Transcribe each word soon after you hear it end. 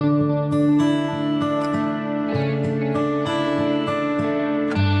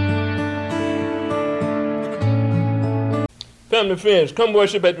family friends, come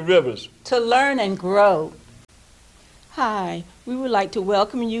worship at the rivers. To learn and grow. Hi, we would like to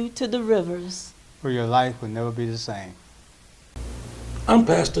welcome you to the Rivers, where your life will never be the same. I'm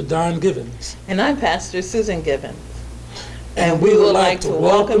Pastor Don Givens. And I'm Pastor Susan Givens. And we would like to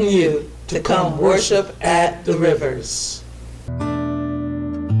welcome you to come worship at the Rivers.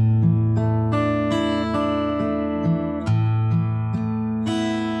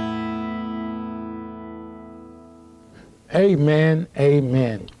 Amen,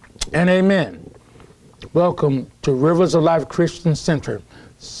 amen, and amen. Welcome to Rivers of Life Christian Center,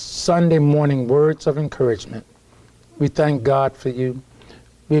 Sunday morning words of encouragement. We thank God for you.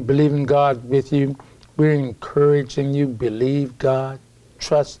 We believe in God with you. We're encouraging you. Believe God,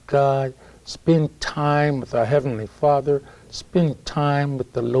 trust God, spend time with our Heavenly Father, spend time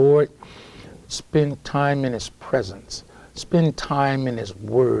with the Lord, spend time in His presence, spend time in His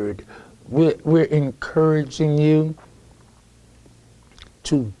Word. We're encouraging you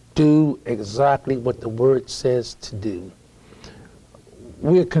to do exactly what the Word says to do.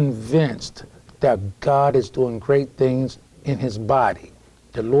 We're convinced that God is doing great things in His body.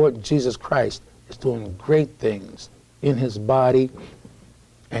 The Lord Jesus Christ is doing great things in His body,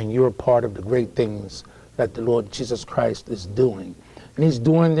 and you're part of the great things that the Lord Jesus Christ is doing. And He's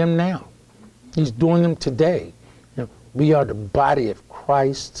doing them now. He's doing them today. You know, we are the body of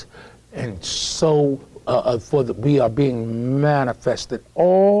Christ, and so we are being manifested.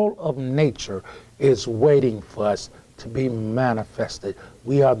 All of nature is waiting for us to be manifested.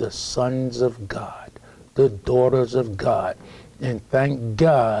 We are the sons of God, the daughters of God, and thank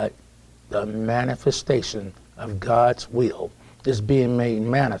God the manifestation of God's will is being made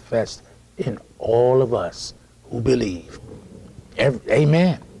manifest in all of us who believe.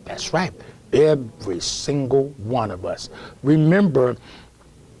 Amen. That's right. Every single one of us. Remember,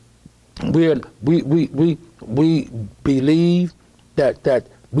 we believe that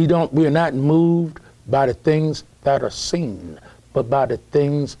we're not moved by the things that are seen, but by the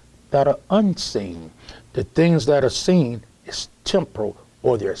things that are unseen. The things that are seen is temporal,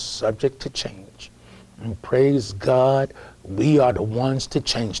 or they're subject to change. And praise God, we are the ones to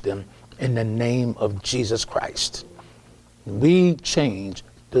change them in the name of Jesus Christ. We change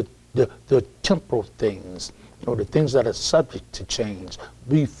the temporal things, or the things that are subject to change.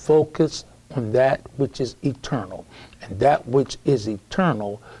 We focus on that which is eternal. And that which is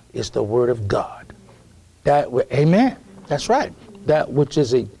eternal is the Word of God. Amen. That's right. That which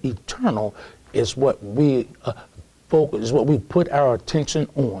is eternal is what we focus, is what we put our attention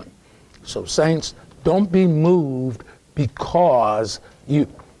on. So saints, don't be moved because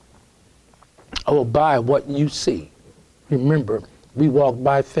by what you see. Remember, we walk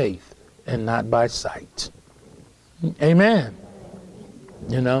by faith and not by sight. Amen.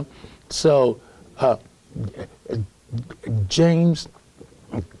 You know, so James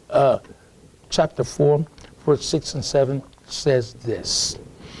chapter 4, verse 6 and 7 says this: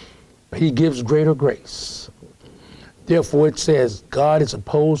 He gives greater grace. Therefore it says, God is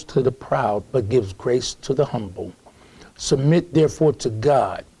opposed to the proud, but gives grace to the humble. Submit therefore to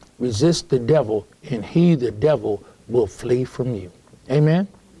God. Resist the devil, and he, the devil, will flee from you. Amen?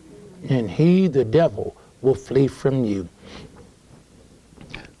 And he, the devil, will flee from you.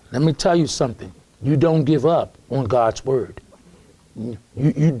 Let me tell you something. You don't give up on God's word.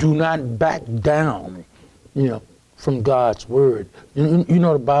 You do not back down, from God's word. You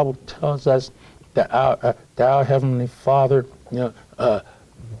know the Bible tells us that our Heavenly Father,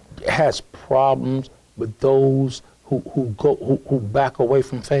 has problems with those who back away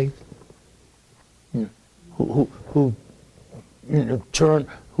from faith, who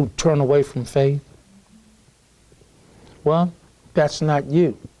turn away from faith. Well, that's not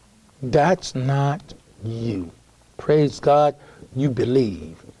you. That's not you. Praise God, you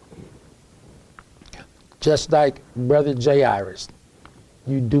believe. Just like Brother Jairus,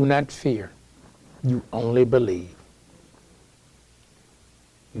 you do not fear. You only believe.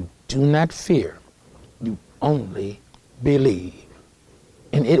 You do not fear. You only believe.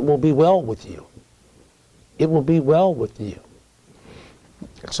 And it will be well with you. It will be well with you.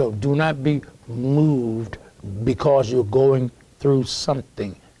 So do not be moved because you're going through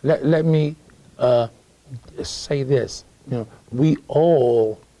something. Let me say this. We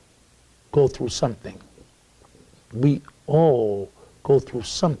all go through something. We all go through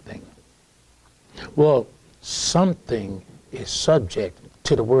something. Well, something is subject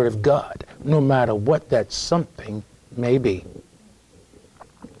to the Word of God, no matter what that something may be.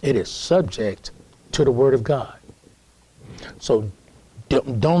 It is subject to the Word of God. So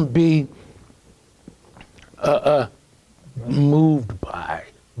don't be moved by,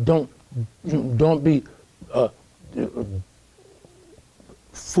 don't be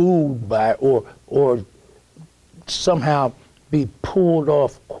fooled by or somehow be pulled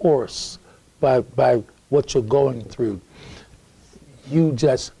off course by what you're going through. You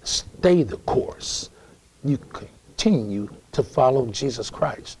just stay the course. You continue to follow Jesus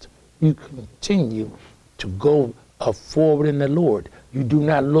Christ. You continue to go forward in the Lord. You do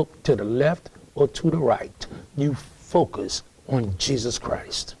not look to the left or to the right. You focus on Jesus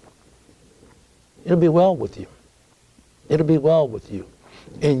Christ. It'll be well with you. It'll be well with you.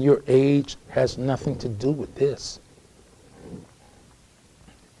 And your age has nothing to do with this.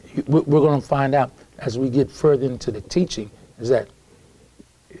 We're going to find out as we get further into the teaching is that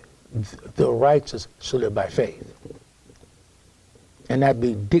the righteous shall live by faith. And that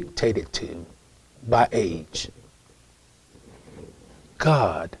be dictated to by age.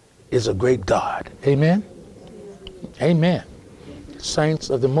 God is a great God. Amen? Amen. Saints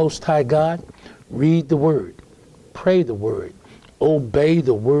of the Most High God, read the Word, pray the Word, obey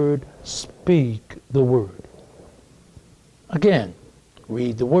the Word, speak the Word. Again,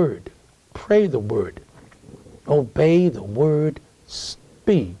 read the Word, pray the Word, obey the Word,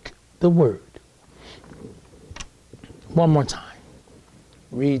 speak the Word. One more time.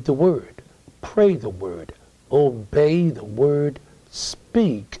 Read the Word, pray the Word, obey the Word,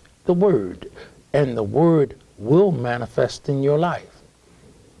 speak the Word, and the Word will manifest in your life.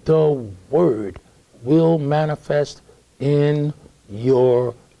 The Word will manifest in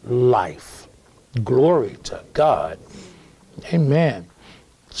your life. Glory to God. Amen.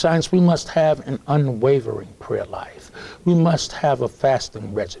 Saints, we must have an unwavering prayer life. We must have a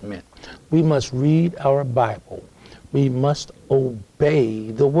fasting regimen. We must read our Bible. We must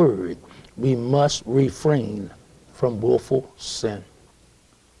obey the Word. We must refrain from willful sin.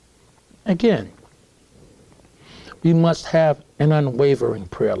 Again, we must have an unwavering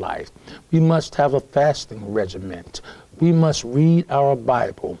prayer life. We must have a fasting regimen. We must read our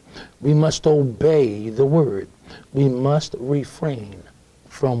Bible. We must obey the Word. We must refrain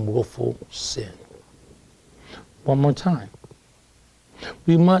from willful sin. One more time.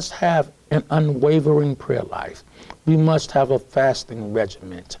 We must have an unwavering prayer life. We must have a fasting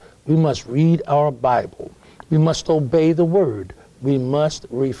regimen. We must read our Bible. We must obey the Word. We must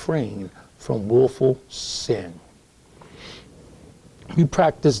refrain from willful sin. We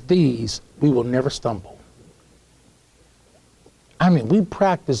practice these, we will never stumble. I mean, we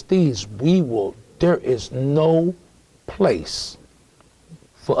practice these, there is no place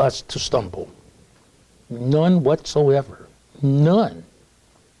for us to stumble. None whatsoever. None.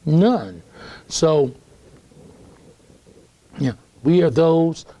 None. So, yeah, we are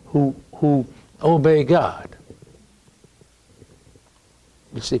those who obey God.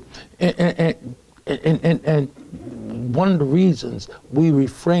 You see, and one of the reasons we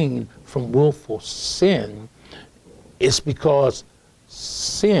refrain from willful sin is because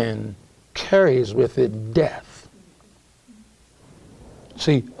sin carries with it death.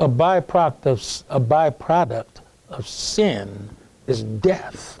 See, a byproduct of sin is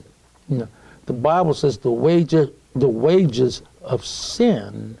death. You know, the Bible says the wages of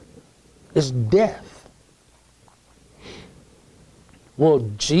sin is death. Well,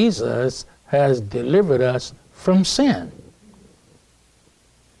 Jesus has delivered us from sin.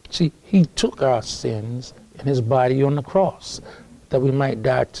 See, he took our sins in his body on the cross, that we might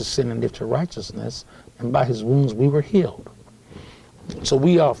die to sin and live to righteousness, and by his wounds we were healed. So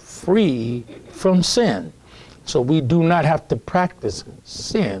we are free from sin. So we do not have to practice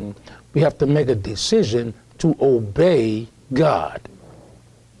sin. We have to make a decision to obey God.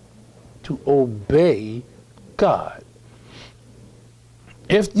 To obey God.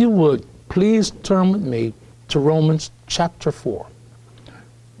 If you would, please turn with me to Romans chapter 4.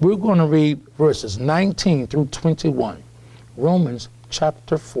 We're going to read verses 19 through 21. Romans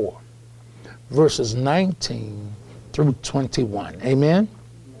chapter 4, verses 19 through 21. Amen?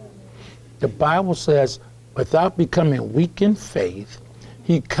 The Bible says, without becoming weak in faith,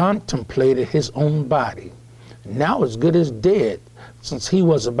 he contemplated his own body, now as good as dead, since he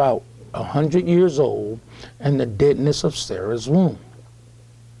was about 100 years old, and the deadness of Sarah's womb.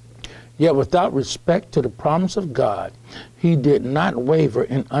 Yet without respect to the promise of God, he did not waver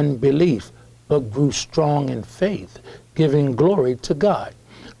in unbelief, but grew strong in faith, giving glory to God.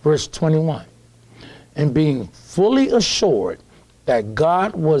 Verse 21. And being fully assured that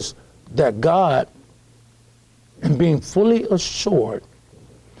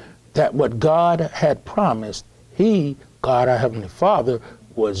what God had promised, he, God our Heavenly Father,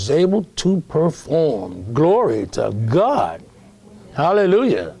 was able to perform. Glory to God.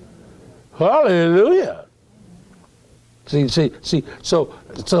 Hallelujah. Hallelujah. See.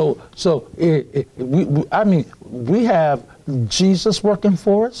 We have Jesus working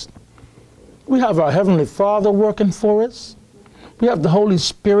for us. We have our Heavenly Father working for us. We have the Holy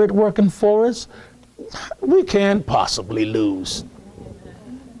Spirit working for us. We can't possibly lose.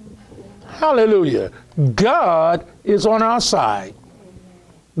 Hallelujah. God is on our side.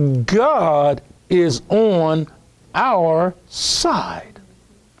 God is on our side.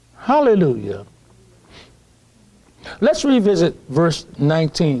 Hallelujah. Let's revisit verse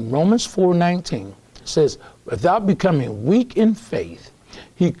 19. Romans 4:19 says, without becoming weak in faith,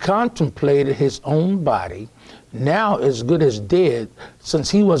 he contemplated his own body, now as good as dead, since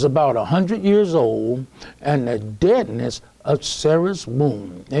he was about 100 years old, and the deadness of Sarah's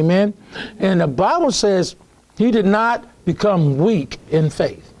womb. Amen. And the Bible says he did not become weak in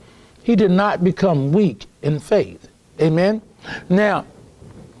faith. He did not become weak in faith. Amen. Now,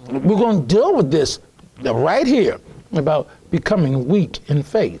 we're going to deal with this right here about becoming weak in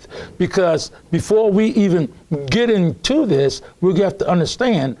faith, because before we even get into this, we have to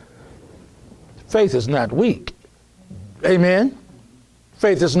understand faith is not weak. Amen.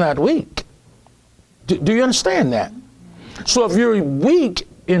 Faith is not weak. Do you understand that? So if you're weak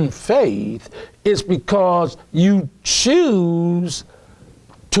in faith, it's because you choose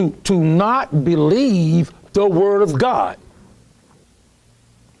to not believe the word of God.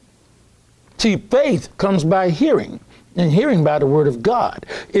 See, faith comes by hearing, and hearing by the word of God.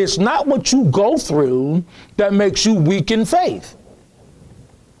 It's not what you go through that makes you weak in faith.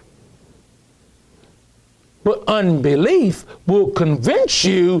 But unbelief will convince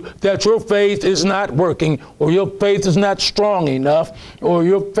you that your faith is not working, or your faith is not strong enough, or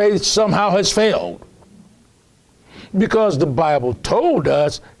your faith somehow has failed. Because the Bible told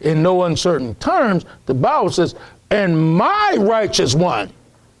us in no uncertain terms, the Bible says, and my righteous one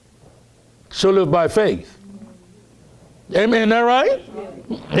shall live by faith. Amen, is that right?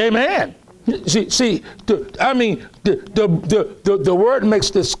 Amen. See, the word makes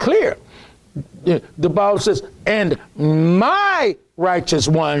this clear. The Bible says, and my righteous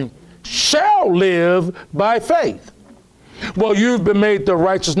one shall live by faith. Well, you've been made the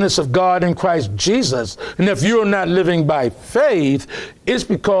righteousness of God in Christ Jesus. And if you're not living by faith, it's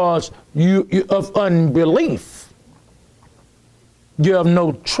because you of unbelief. You have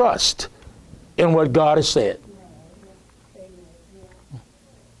no trust in what God has said.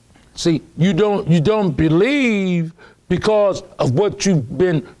 See, you don't believe because of what you've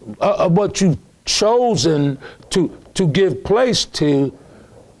been, what you've chosen to give place to,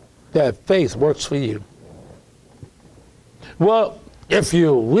 that faith works for you. Well, if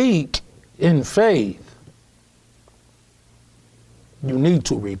you're weak in faith, you need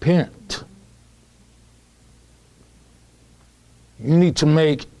to repent. You need to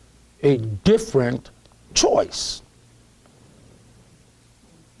make a different choice.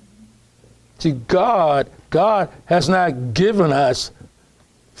 See, God has not given us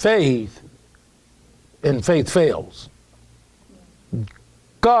faith and faith fails.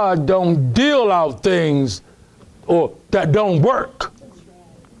 God don't deal out things or that don't work.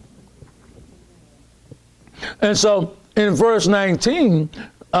 And so in verse 19,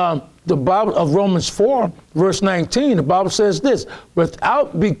 the Bible of Romans 4, verse 19, the Bible says this,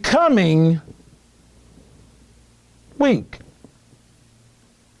 without becoming weak.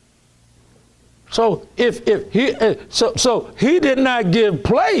 So so he did not give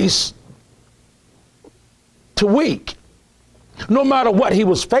place to weak. No matter what he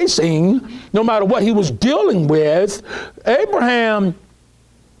was facing, no matter what he was dealing with, Abraham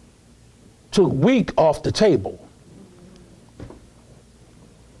took weak off the table.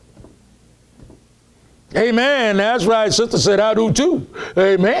 Amen. That's right. Sister said, I do too.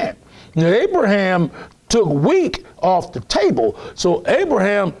 Amen. Now, Abraham took weak off the table. So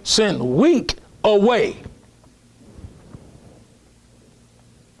Abraham sent weak away.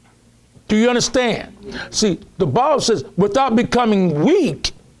 Do you understand? See, the Bible says, without becoming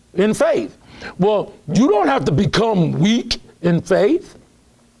weak in faith. Well, you don't have to become weak in faith.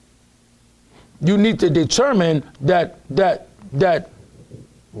 You need to determine that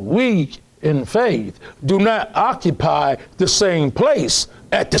we in faith do not occupy the same place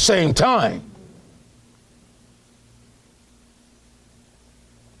at the same time.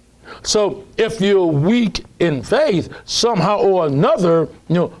 So if you're weak in faith, somehow or another,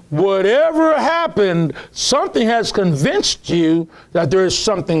 whatever happened, something has convinced you that there is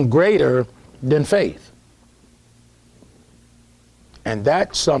something greater than faith. And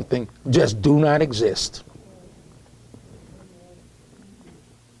that something just do not exist.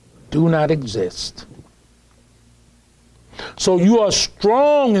 Do not exist. So you are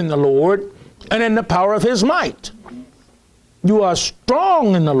strong in the Lord and in the power of his might. You are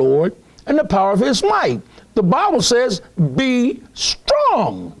strong in the Lord and the power of his might. the Bible says, be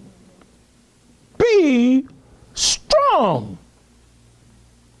strong. Be strong.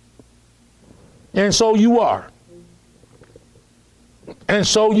 And so you are. And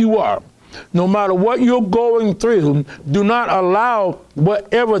so you are. No matter what you're going through, do not allow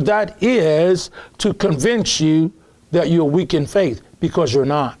whatever that is to convince you that you're weak in faith, because you're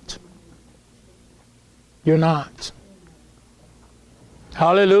not. You're not.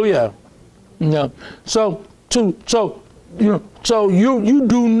 Hallelujah. So you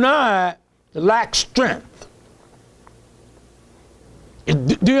do not lack strength.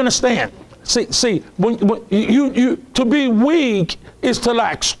 Do you understand? See, when you to be weak is to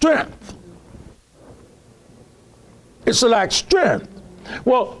lack strength. It's to lack strength.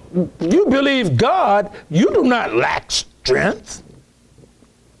 Well, you believe God, you do not lack strength.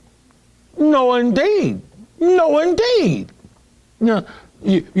 No, indeed. No, indeed.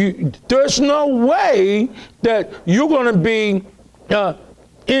 There's no way that you're going to be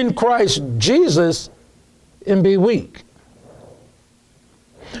in Christ Jesus and be weak.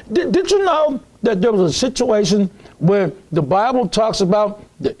 Did you know that there was a situation where the Bible talks about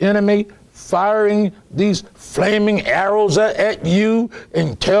the enemy firing these flaming arrows at you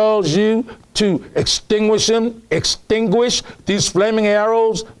and tells you to extinguish these flaming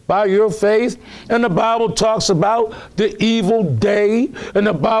arrows by your faith? And the Bible talks about the evil day, and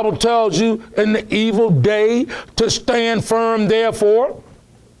the Bible tells you in the evil day to stand firm therefore.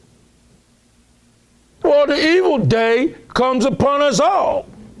 Well, the evil day comes upon us all.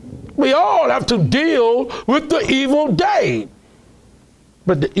 We all have to deal with the evil day.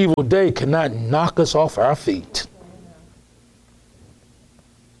 But the evil day cannot knock us off our feet.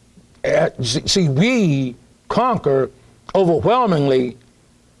 See, we conquer overwhelmingly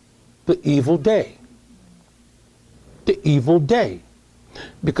the evil day. The evil day.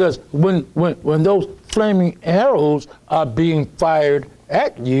 Because when those flaming arrows are being fired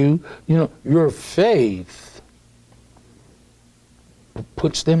at you, your faith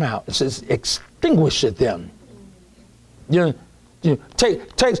puts them out. It says extinguishes them. Takes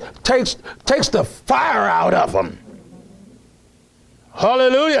the fire out of them.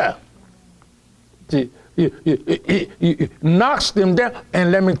 Hallelujah. Knocks them down.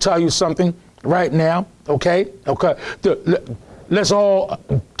 And let me tell you something right now, okay? Let's all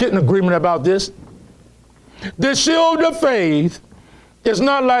get in agreement about this. The shield of faith is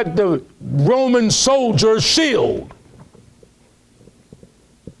not like the Roman soldier's shield.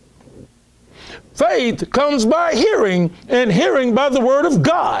 Faith comes by hearing, and hearing by the word of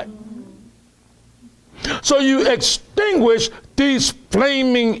God. So you extinguish these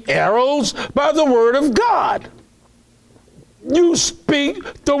flaming arrows by the word of God. You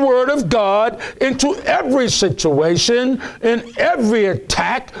speak the word of God into every situation and every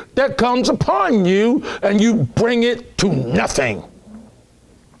attack that comes upon you, and you bring it to nothing.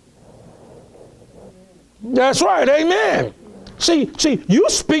 That's right, amen. See, you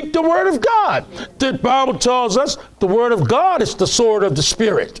speak the word of God. The Bible tells us the word of God is the sword of the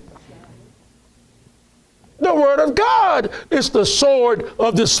Spirit. The word of God is the sword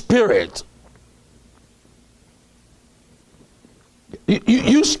of the Spirit.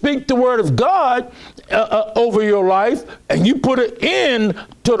 You speak the word of God over your life, and you put an end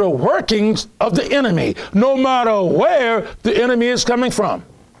to the workings of the enemy, no matter where the enemy is coming from.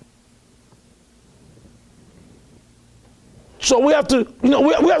 So we have to, we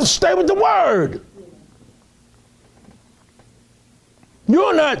have to stay with the word.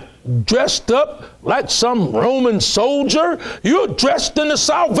 You're not dressed up like some Roman soldier. You're dressed in the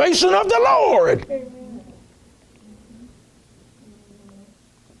salvation of the Lord.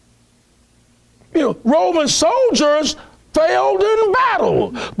 Roman soldiers failed in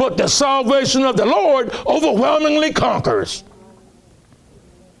battle, but the salvation of the Lord overwhelmingly conquers.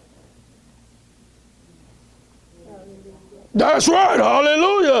 That's right,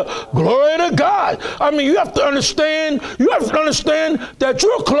 hallelujah, glory to God. I mean, you have to understand that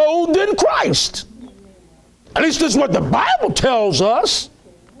you're clothed in Christ. At least that's what the Bible tells us.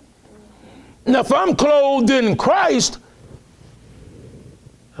 Now, if I'm clothed in Christ,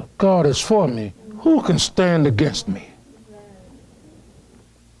 God is for me. Who can stand against me?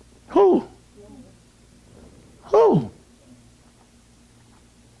 Who?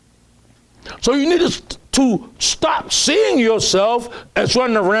 So you need to stop seeing yourself as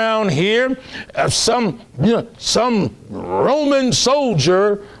running around here as some Roman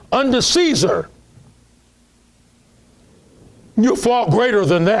soldier under Caesar. You're far greater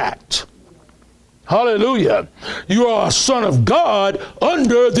than that. Hallelujah. You are a son of God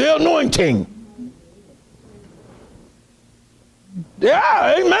under the anointing.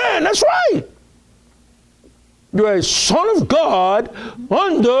 Yeah, amen. That's right. You're a son of God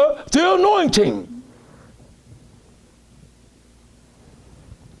under the anointing.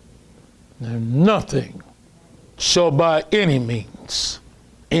 And nothing shall by any means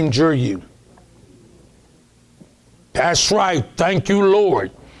injure you. That's right. Thank you,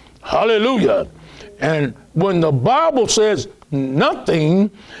 Lord. Hallelujah. And when the Bible says nothing,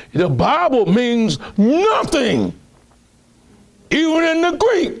 the Bible means nothing. Even in the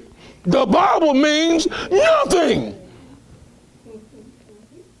Greek, the Bible means nothing.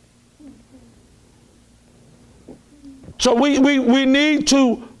 So we need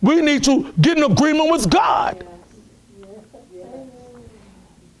to get in agreement with God.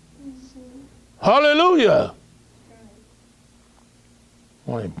 Hallelujah.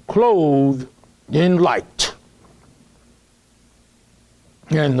 I am clothed in light.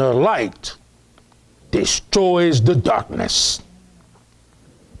 And the light destroys the darkness.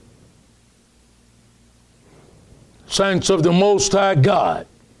 Saints of the Most High God,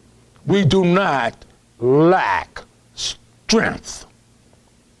 we do not lack strength.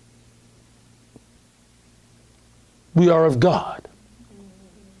 We are of God.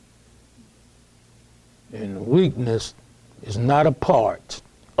 And weakness is not a part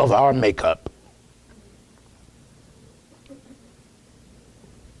of our makeup.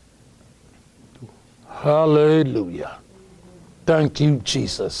 Hallelujah. Thank you,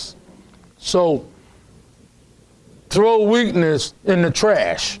 Jesus. So, throw weakness in the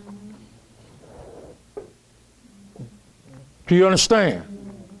trash. Do you understand?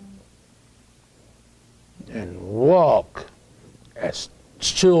 And walk as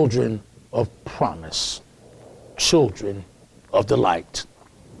children of promise, children of the light.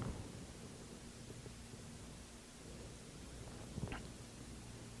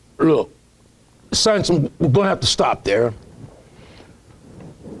 Look, saints, we're going to have to stop there.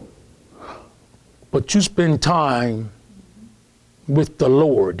 But you spend time with the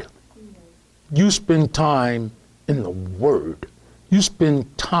Lord. You spend time in the Word. You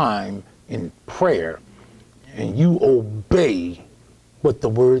spend time in prayer. And you obey what the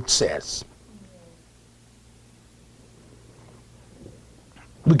Word says.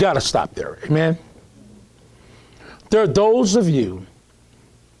 We got to stop there. Amen? There are those of you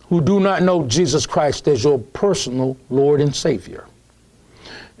who do not know Jesus Christ as your personal Lord and Savior.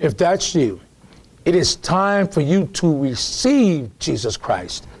 If that's you, it is time for you to receive Jesus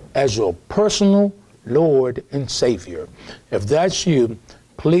Christ as your personal Lord and Savior. If that's you,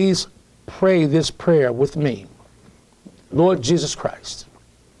 please pray this prayer with me. Lord Jesus Christ,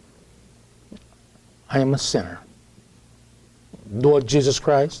 I am a sinner. Lord Jesus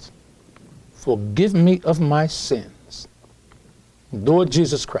Christ, forgive me of my sins. Lord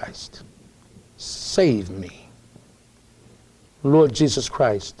Jesus Christ, save me. Lord Jesus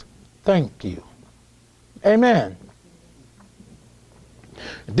Christ, thank you. Amen.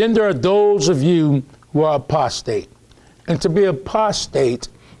 Then there are those of you who are apostate. And to be apostate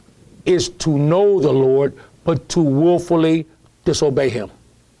is to know the Lord, but to willfully disobey him.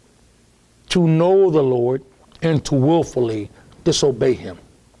 To know the Lord and to willfully disobey him.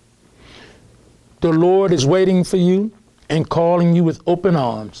 The Lord is waiting for you and calling you with open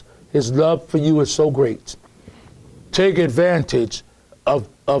arms. His love for you is so great. Take advantage of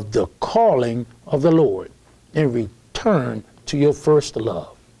the calling of the Lord and return to your first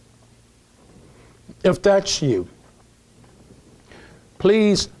love. If that's you,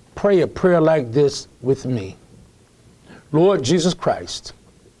 please pray a prayer like this with me. Lord Jesus Christ,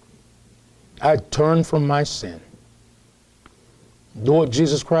 I turn from my sin. Lord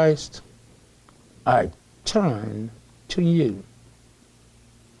Jesus Christ, I turn to you.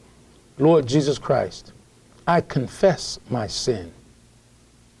 Lord Jesus Christ, I confess my sin.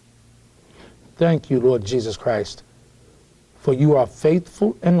 Thank you, Lord Jesus Christ, for you are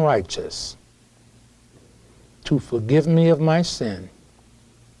faithful and righteous to forgive me of my sin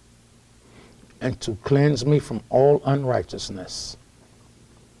and to cleanse me from all unrighteousness.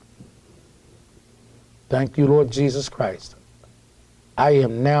 Thank you, Lord Jesus Christ. I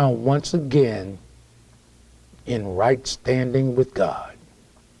am now once again in right standing with God.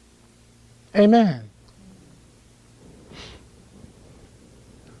 Amen.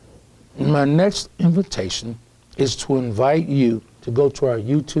 My next invitation is to invite you to go to our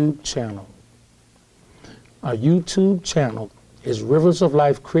YouTube channel. Our YouTube channel is Rivers of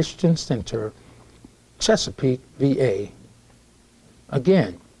Life Christian Center, Chesapeake, VA.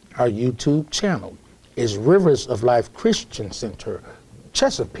 Again, our YouTube channel is Rivers of Life Christian Center,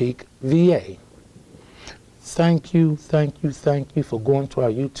 Chesapeake, VA. Thank you, thank you, thank you for going to our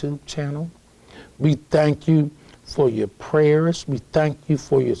YouTube channel. We thank you for your prayers. We thank you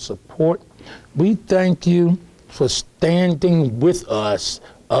for your support. We thank you for standing with us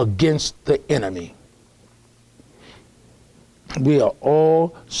against the enemy. We are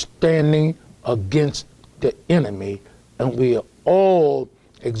all standing against the enemy, and we are all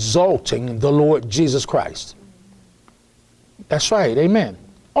exalting the Lord Jesus Christ. That's right, amen.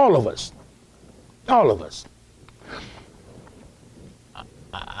 All of us. All of us.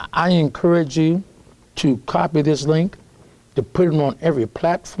 I encourage you to copy this link, to put it on every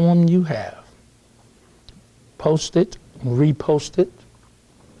platform you have. Post it, repost it.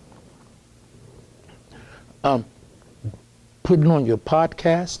 Put it on your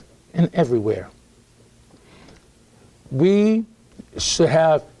podcast and everywhere. We should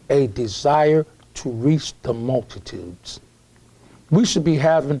have a desire to reach the multitudes. We should be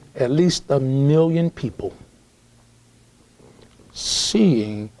having at least 1 million people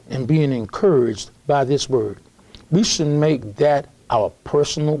seeing and being encouraged by this word. We should make that our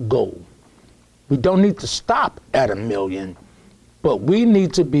personal goal. We don't need to stop at 1 million, but we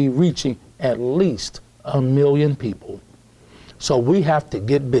need to be reaching at least 1 million people. So we have to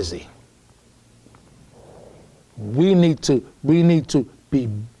get busy. We need to be,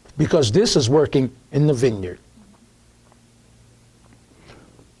 because this is working in the vineyard.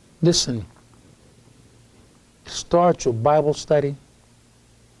 Listen, start your Bible study,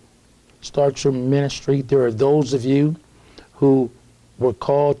 start your ministry. There are those of you who were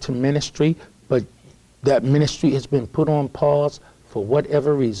called to ministry, but that ministry has been put on pause for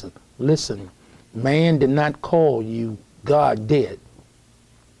whatever reason. Listen, man did not call you, God did.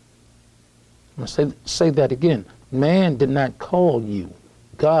 I'm going to say that again. Man did not call you,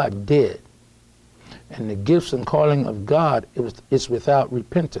 God did. And the gifts and calling of God is without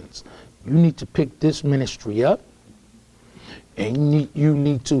repentance. You need to pick this ministry up, and you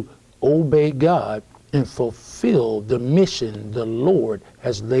need to obey God and fulfill the mission the Lord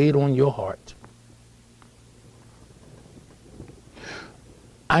has laid on your heart.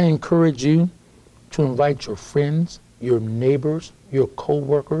 I encourage you to invite your friends, your neighbors, your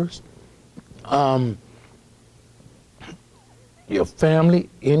co-workers, your family,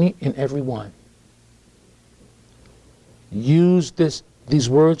 any and every one. Use these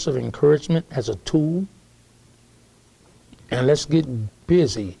words of encouragement as a tool, and let's get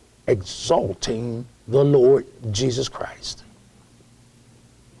busy exalting the Lord Jesus Christ.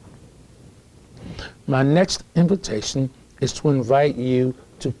 My next invitation is to invite you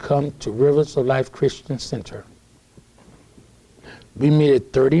to come to Rivers of Life Christian Center. We meet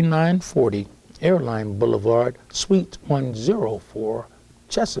at 3940 Airline Boulevard, Suite 104,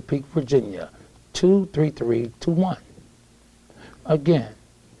 Chesapeake, Virginia, 23321. Again,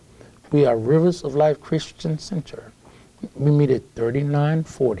 we are Rivers of Life Christian Center. We meet at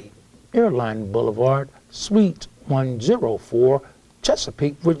 3940 Airline Boulevard, Suite 104,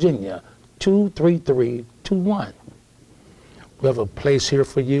 Chesapeake, Virginia, 23321. We have a place here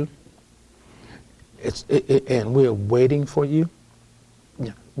for you, and we're waiting for you.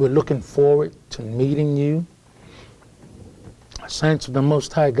 We're looking forward to meeting you. Saints of the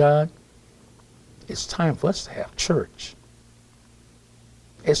Most High God, it's time for us to have church.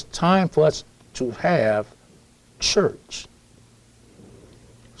 It's time for us to have church.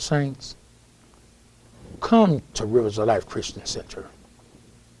 Saints, come to Rivers of Life Christian Center.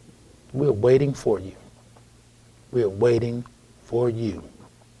 We're waiting for you. We're waiting for you.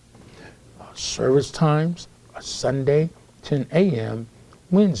 Our service times are Sunday, 10 a.m.,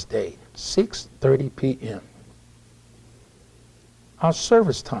 Wednesday, 6:30 p.m. Our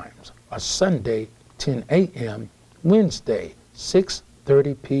service times are Sunday, 10 a.m., Wednesday,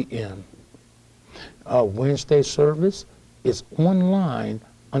 6:30 p.m. Our Wednesday service is online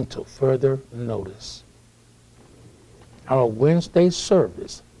until further notice. Our Wednesday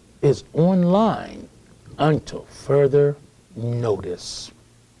service is online until further notice.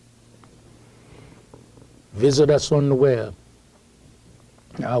 Visit us on the web.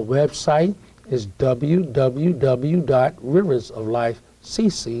 Our website is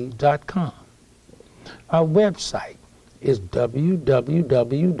www.riversoflifecc.com. Our website is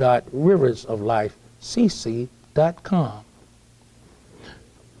www.riversoflifecc.com.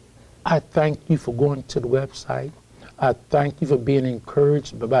 I thank you for going to the website. I thank you for being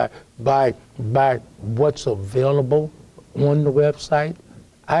encouraged by what's available on the website.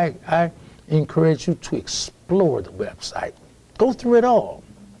 I encourage you to explore the website. Go through it all.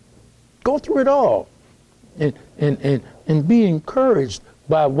 Go through it all. And be encouraged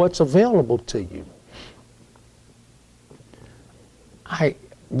by what's available to you. I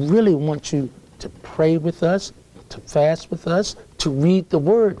really want you to pray with us, to fast with us, to read the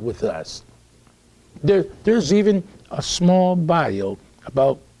Word with us. There's even a small bio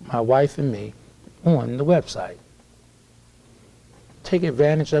about my wife and me on the website. Take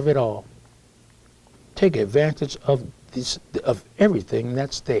advantage of it all. Take advantage of everything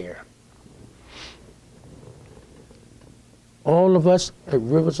that's there. All of us at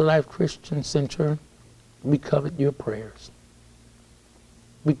Rivers of Life Christian Center, we covered your prayers.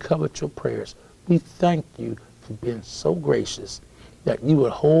 We covered your prayers. We thank you for being so gracious that you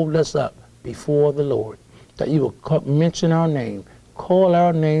would hold us up before the Lord, that you would mention our name, call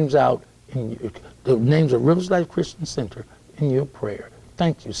our names out, in the names of Rivers of Life Christian Center in your prayer.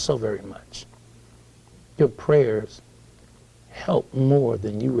 Thank you so very much. Your prayers help more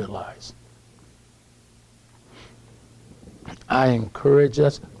than you realize. I encourage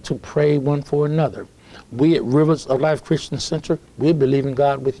us to pray one for another. We at Rivers of Life Christian Center, we believe in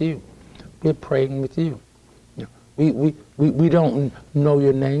God with you. We're praying with you. We don't know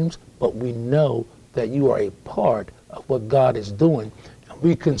your names, but we know that you are a part of what God is doing. And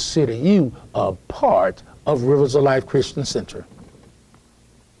we consider you a part of Rivers of Life Christian Center.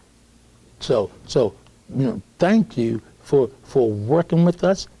 So thank you for working with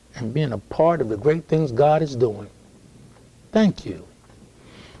us and being a part of the great things God is doing. Thank you.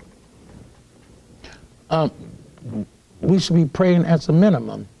 We should be praying as a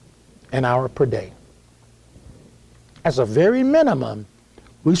minimum an hour per day. As a very minimum,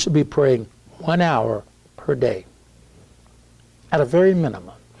 we should be praying 1 hour per day. At a very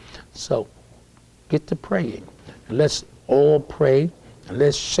minimum. So get to praying. And let's all pray. And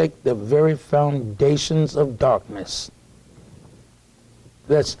let's shake the very foundations of darkness.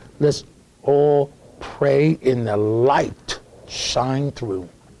 Let's all pray in the light shine through.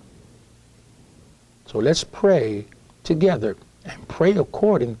 So let's pray together and pray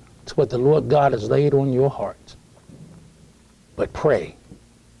according to what the Lord God has laid on your heart. But pray.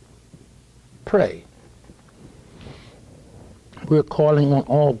 Pray. We're calling on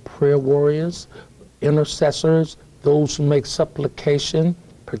all prayer warriors, intercessors, those who make supplication,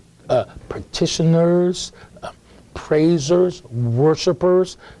 petitioners, praisers,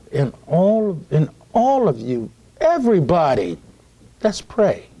 worshipers, and all of you, everybody. Let's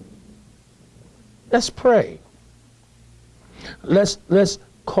pray. Let's pray. Let's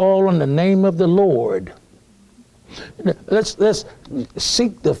call on the name of the Lord. Let's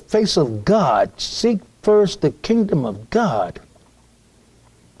seek the face of God. Seek first the kingdom of God.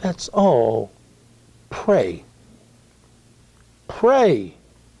 That's all. Pray. Pray.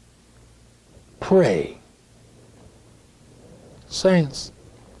 Pray. Saints,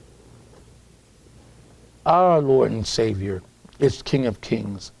 our Lord and Savior is King of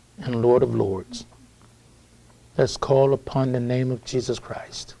Kings and Lord of Lords. Let's call upon the name of Jesus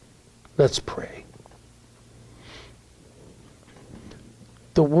Christ. Let's pray.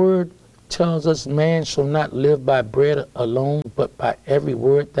 The word tells us man shall not live by bread alone, but by every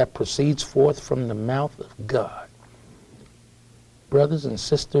word that proceeds forth from the mouth of God. Brothers and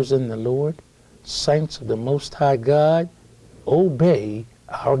sisters in the Lord, saints of the Most High God, obey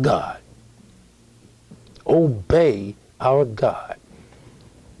our God. Obey our God.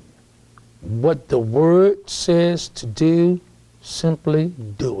 What the word says to do, simply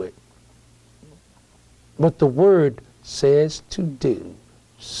do it. What the word says to do,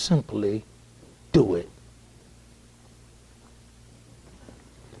 simply do it.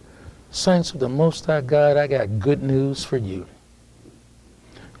 Saints of the Most High God, I got good news for you.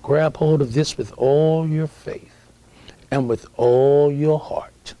 Grab hold of this with all your faith and with all your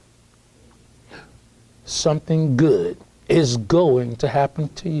heart. Something good is going to happen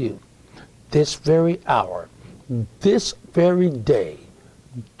to you this very hour, this very day.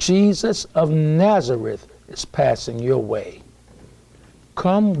 Jesus of Nazareth is passing your way.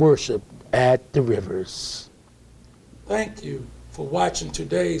 Come worship at the rivers. Thank you for watching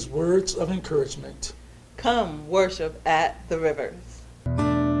today's Words of Encouragement. Come worship at the rivers.